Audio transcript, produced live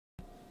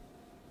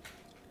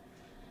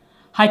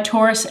Hi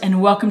Taurus,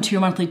 and welcome to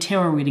your monthly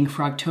tarot reading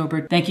for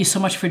October. Thank you so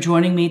much for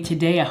joining me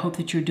today. I hope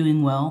that you're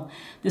doing well.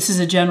 This is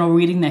a general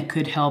reading that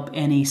could help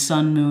any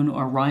sun, moon,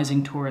 or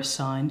rising Taurus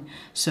sign.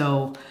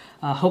 So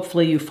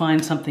hopefully you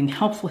find something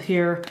helpful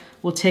here.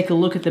 We'll take a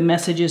look at the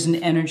messages and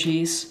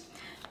energies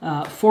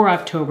for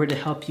October to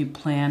help you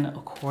plan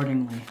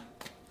accordingly.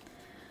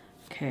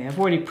 Okay, I've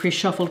already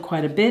pre-shuffled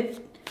quite a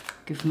bit.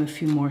 Give them a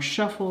few more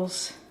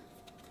shuffles.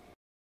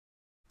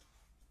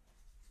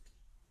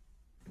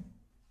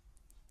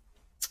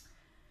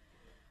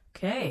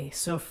 Okay,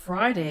 so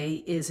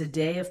Friday is a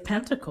day of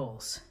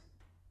Pentacles.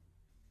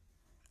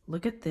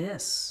 Look at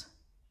this.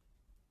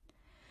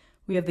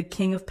 We have the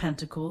King of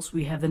Pentacles,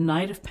 we have the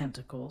Knight of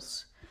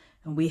Pentacles,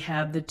 and we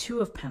have the Two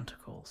of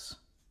Pentacles.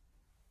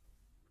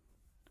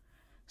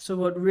 So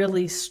what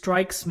really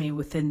strikes me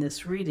within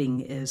this reading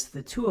is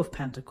the Two of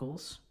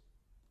Pentacles.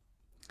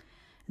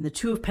 And the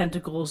Two of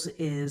Pentacles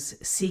is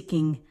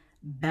seeking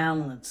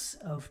balance,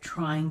 of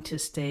trying to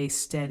stay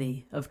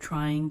steady, of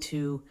trying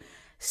to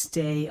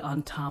stay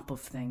on top of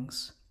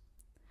things.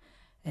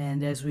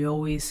 And as we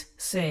always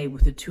say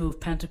with the Two of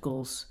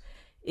Pentacles,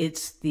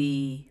 it's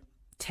the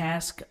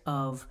task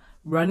of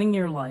running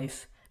your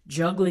life,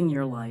 juggling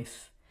your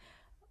life,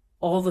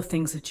 all the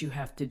things that you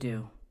have to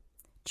do.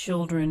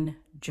 Children,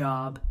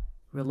 job,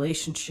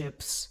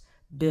 relationships,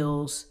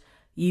 bills,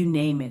 you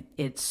name it.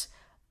 It's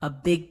a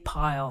big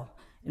pile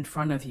in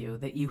front of you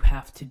that you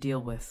have to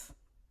deal with.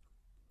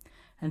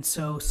 And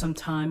so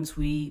sometimes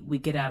we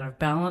get out of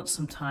balance.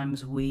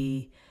 Sometimes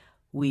we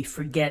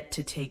forget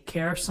to take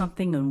care of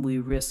something and we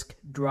risk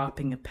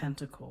dropping a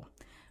pentacle.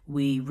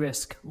 We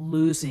risk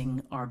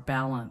losing our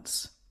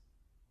balance.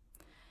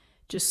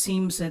 It just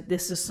seems that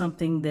this is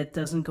something that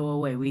doesn't go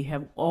away. We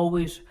have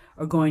always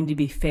are going to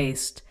be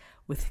faced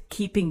with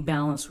keeping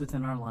balance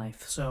within our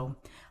life. So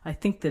I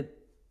think that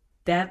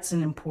that's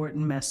an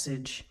important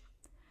message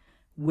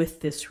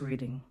with this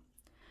reading.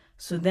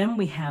 So then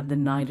we have the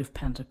Knight of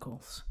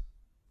Pentacles.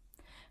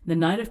 The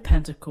Knight of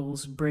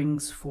Pentacles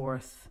brings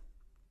forth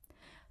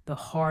the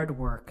hard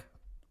work,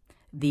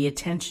 the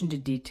attention to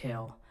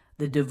detail,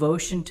 the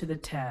devotion to the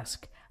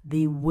task,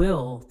 the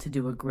will to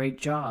do a great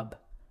job,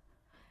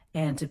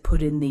 and to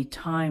put in the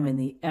time and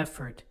the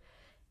effort.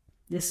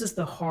 This is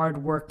the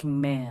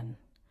hard-working man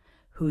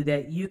who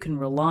that you can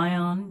rely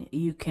on.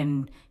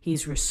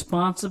 He's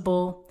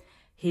responsible.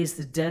 He's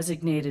the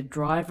designated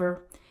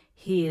driver.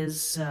 He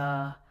is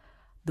the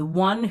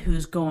one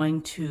who's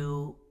going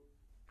to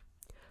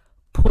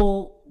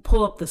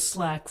pull up the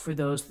slack for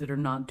those that are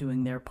not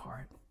doing their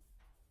part.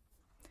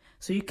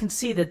 So you can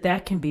see that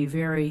that can be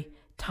very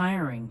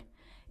tiring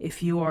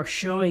if you are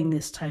showing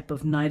this type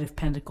of Knight of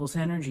Pentacles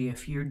energy,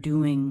 if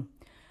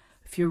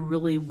you're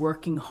really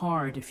working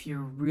hard, if you're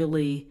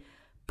really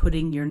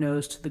putting your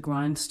nose to the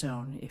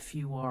grindstone, if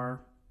you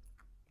are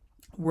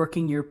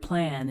working your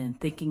plan and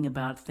thinking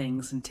about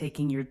things and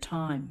taking your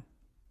time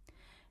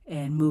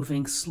and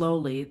moving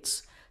slowly.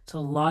 It's a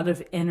lot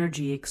of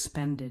energy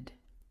expended.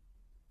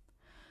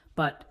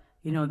 But,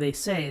 you know, they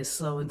say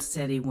slow and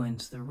steady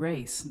wins the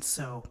race. And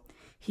so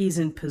he's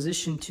in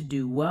position to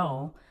do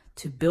well,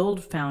 to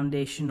build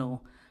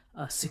foundational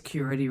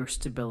security or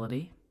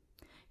stability.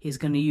 He's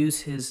going to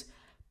use his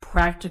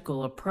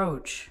practical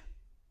approach.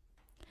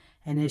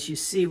 And as you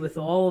see with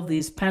all of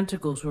these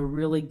pentacles, we're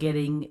really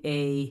getting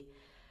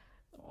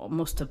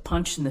almost a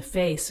punch in the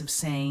face of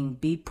saying,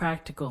 be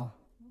practical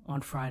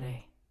on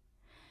Friday.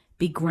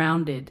 Be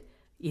grounded,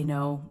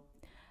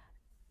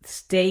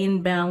 stay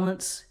in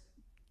balance.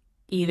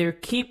 Either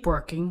keep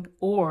working,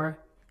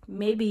 or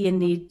maybe you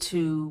need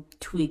to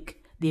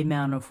tweak the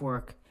amount of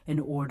work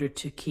in order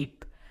to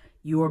keep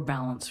your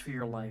balance for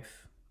your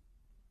life.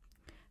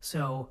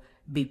 So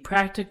be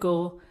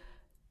practical,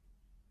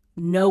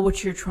 know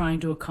what you're trying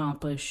to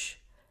accomplish,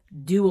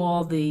 do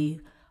all the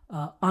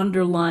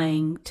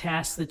underlying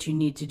tasks that you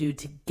need to do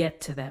to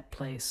get to that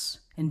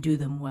place, and do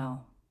them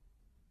well.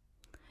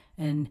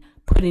 And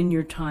put in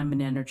your time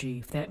and energy.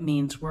 If that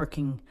means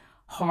working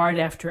hard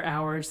after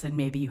hours, then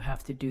maybe you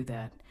have to do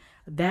that.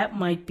 That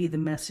might be the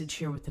message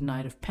here with the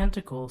Knight of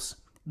Pentacles.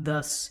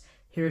 Thus,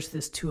 here's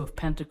this Two of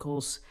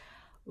Pentacles.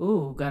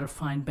 Ooh, got to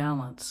find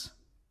balance.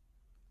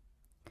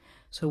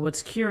 So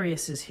what's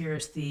curious is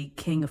here's the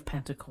King of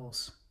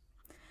Pentacles.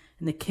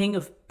 And the King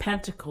of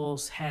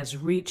Pentacles has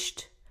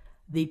reached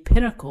the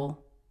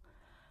pinnacle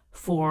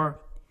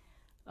for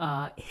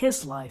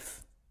his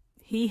life.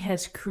 He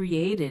has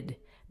created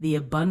the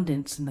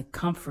abundance and the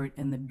comfort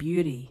and the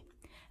beauty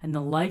and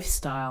the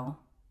lifestyle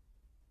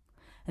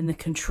and the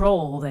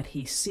control that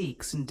he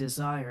seeks and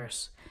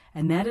desires.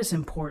 And that is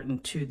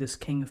important to this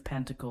King of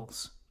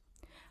Pentacles.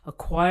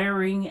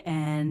 Acquiring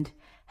and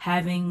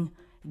having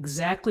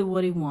exactly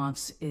what he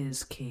wants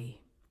is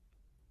key.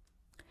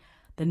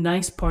 The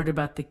nice part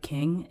about the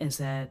King is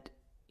that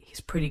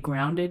he's pretty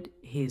grounded,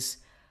 he's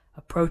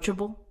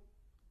approachable,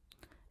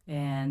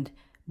 and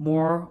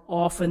more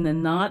often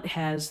than not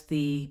has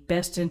the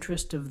best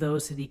interest of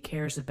those that he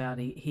cares about.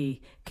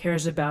 He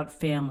cares about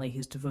family.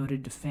 He's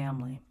devoted to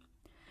family.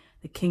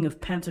 The King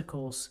of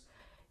Pentacles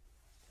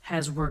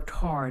has worked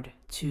hard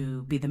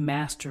to be the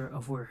master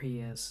of where he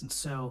is. And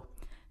so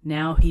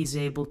now he's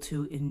able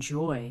to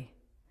enjoy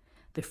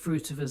the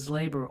fruits of his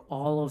labor,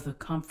 all of the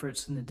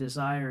comforts and the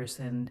desires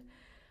and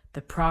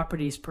the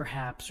properties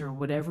perhaps, or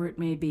whatever it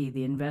may be,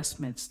 the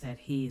investments that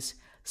he's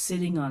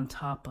sitting on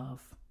top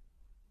of.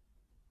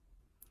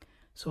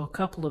 So a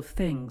couple of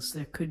things.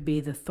 There could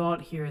be the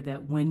thought here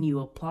that when you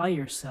apply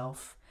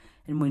yourself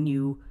and when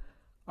you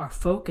are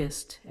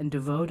focused and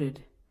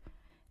devoted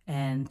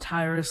and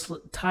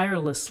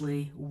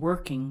tirelessly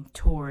working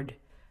toward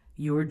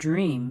your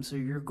dreams or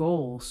your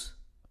goals,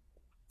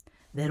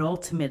 that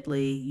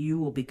ultimately you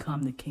will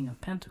become the King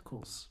of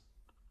Pentacles.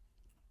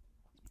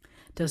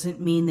 Doesn't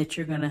mean that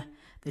you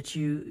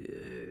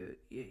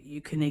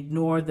can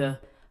ignore the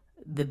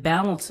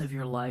balance of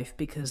your life,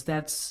 because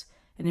that's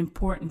an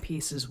important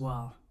piece as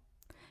well,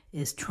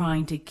 is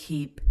trying to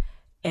keep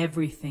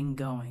everything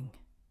going.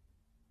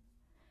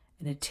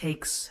 And it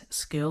takes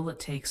skill, it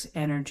takes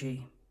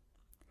energy.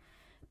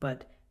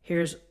 But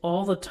here's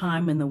all the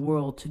time in the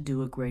world to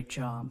do a great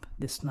job.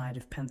 This Knight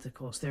of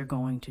Pentacles, they're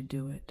going to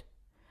do it.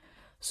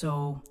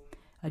 So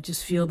I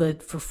just feel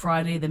that for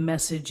Friday, the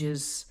message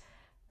is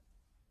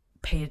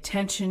pay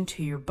attention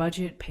to your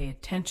budget, pay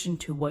attention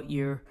to what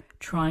you're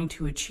trying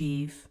to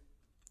achieve.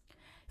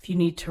 If you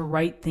need to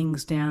write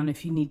things down,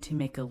 if you need to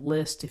make a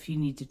list, if you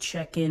need to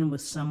check in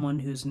with someone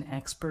who's an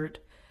expert,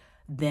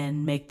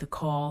 then make the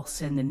call,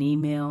 send an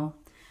email.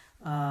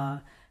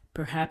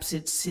 Perhaps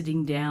it's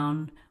sitting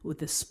down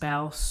with a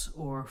spouse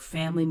or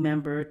family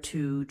member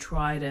to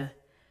try to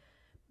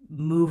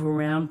move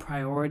around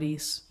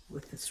priorities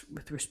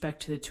with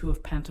respect to the Two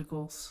of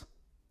Pentacles.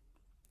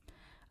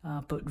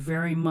 But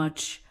very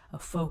much a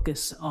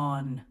focus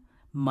on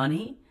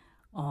money,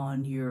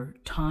 on your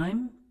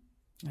time,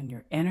 on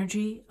your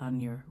energy, on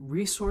your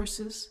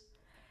resources,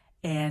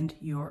 and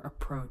your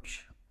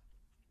approach.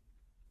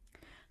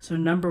 So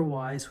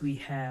number-wise, we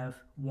have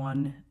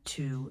 1,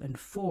 2, and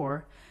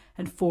 4.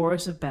 And 4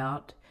 is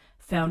about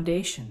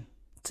foundation.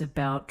 It's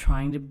about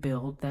trying to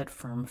build that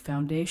firm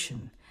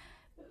foundation,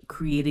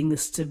 creating the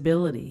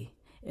stability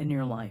in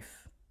your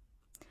life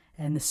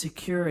and the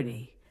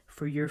security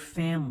for your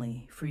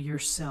family, for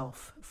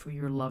yourself, for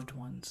your loved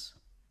ones.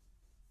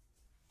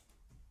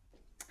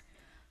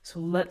 So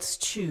let's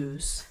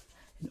choose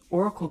an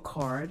oracle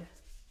card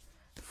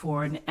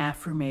for an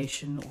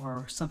affirmation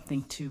or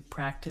something to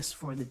practice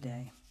for the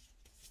day.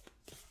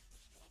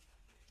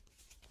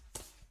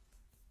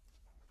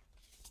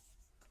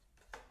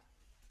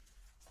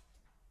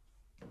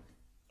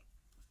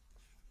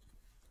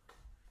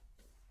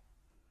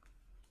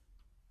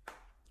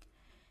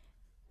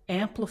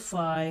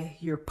 Amplify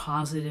your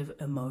positive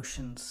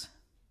emotions.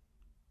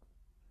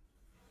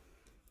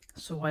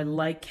 So I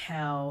like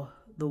how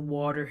the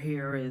water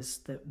here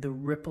is the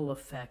ripple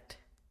effect.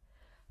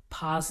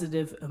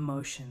 Positive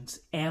emotions,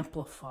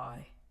 amplify.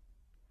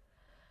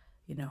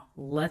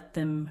 Let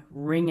them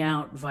ring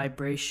out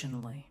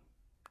vibrationally.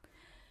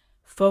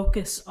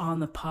 Focus on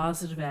the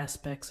positive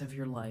aspects of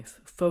your life.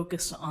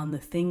 Focus on the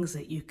things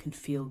that you can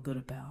feel good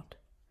about.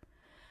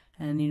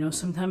 And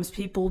sometimes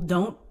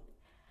people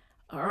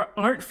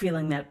aren't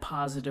feeling that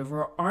positive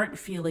or aren't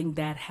feeling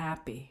that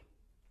happy.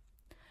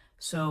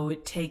 So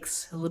it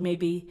takes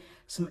maybe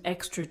some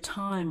extra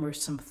time or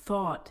some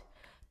thought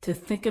to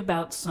think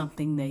about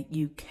something that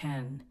you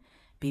can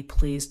be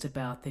pleased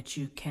about, that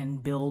you can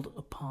build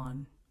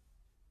upon.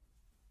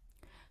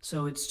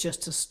 So it's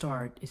just a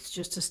start. It's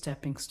just a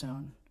stepping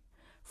stone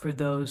for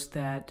those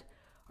that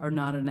are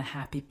not in a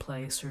happy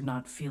place or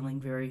not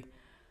feeling very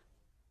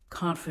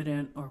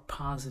confident or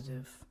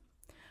positive.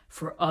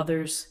 For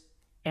others,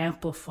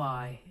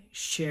 amplify,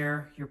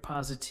 share your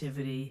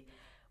positivity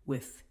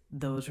with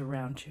those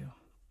around you.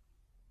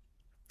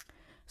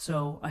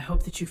 So I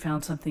hope that you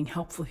found something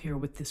helpful here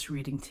with this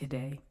reading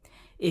today.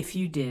 If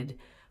you did,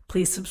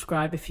 please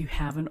subscribe if you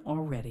haven't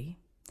already.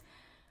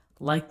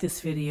 Like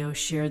this video,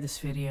 share this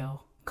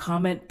video,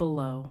 comment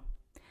below.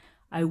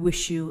 I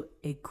wish you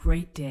a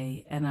great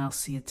day, and I'll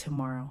see you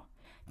tomorrow.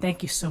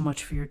 Thank you so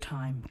much for your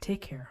time.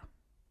 Take care.